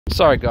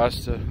Sorry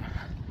guys,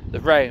 the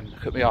rain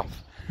cut me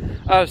off.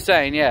 I was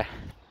saying, yeah.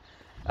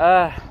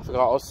 I forgot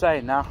what I was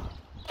saying now.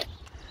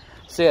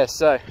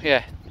 So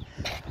yeah.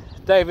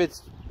 David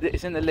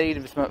is in the lead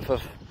this month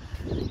of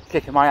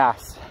kicking my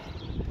ass.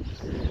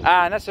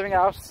 And that's something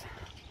else.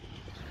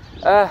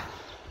 Yeah.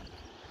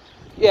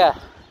 Right,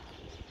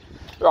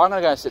 I'm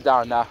gonna go and sit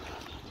down now.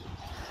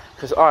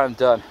 Because I am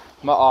done.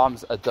 My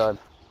arms are done.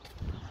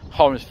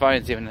 Holding his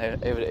phone's even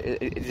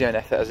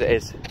effort as it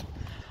is.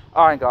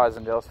 Alright guys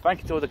and girls,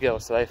 thank you to all the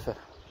girls today for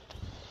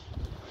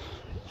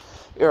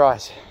your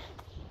eyes.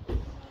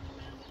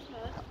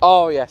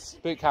 Oh yes,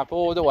 boot camp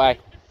all the way.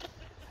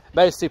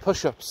 Made us do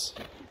push-ups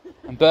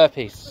and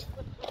burpees.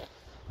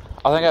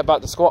 I think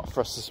about the squat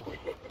thrusters.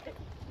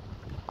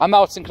 I'm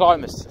mountain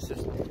climbers.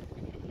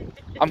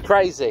 I'm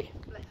crazy.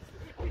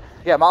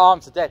 Yeah, my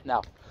arms are dead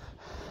now.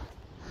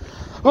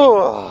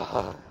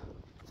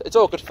 It's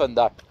all good fun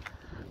though.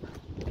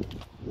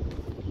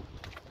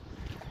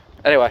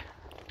 Anyway,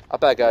 I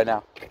better go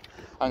now.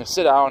 I'm going to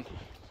sit down,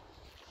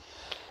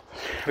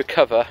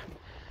 recover,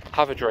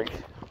 have a drink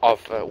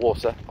of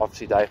water.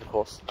 Obviously Dave, of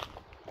course.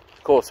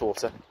 Of course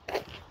water.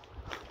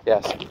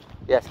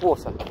 Yes,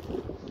 water.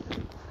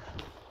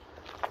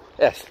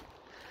 Yes.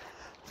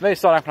 It's me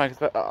starting playing,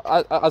 but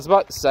I was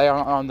about to say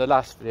on the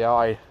last video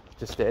I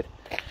just did,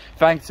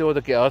 thanks to all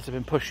the girls who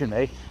have been pushing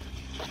me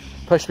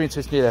into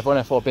this new level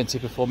I thought I've been to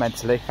before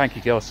mentally. Thank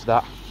you girls for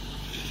that.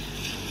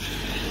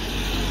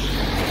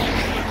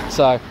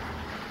 So,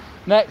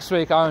 next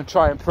week I'm going to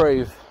try and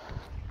improve.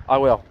 I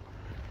will.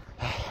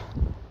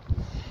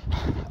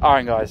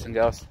 Alright guys and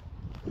girls.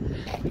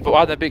 But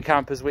while the big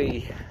campers,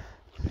 we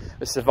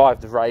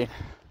survived the rain.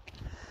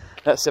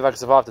 Let's see if I can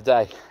survive the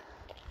day.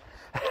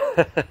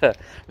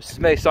 This is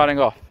me signing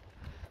off.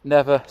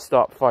 Never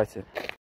stop fighting.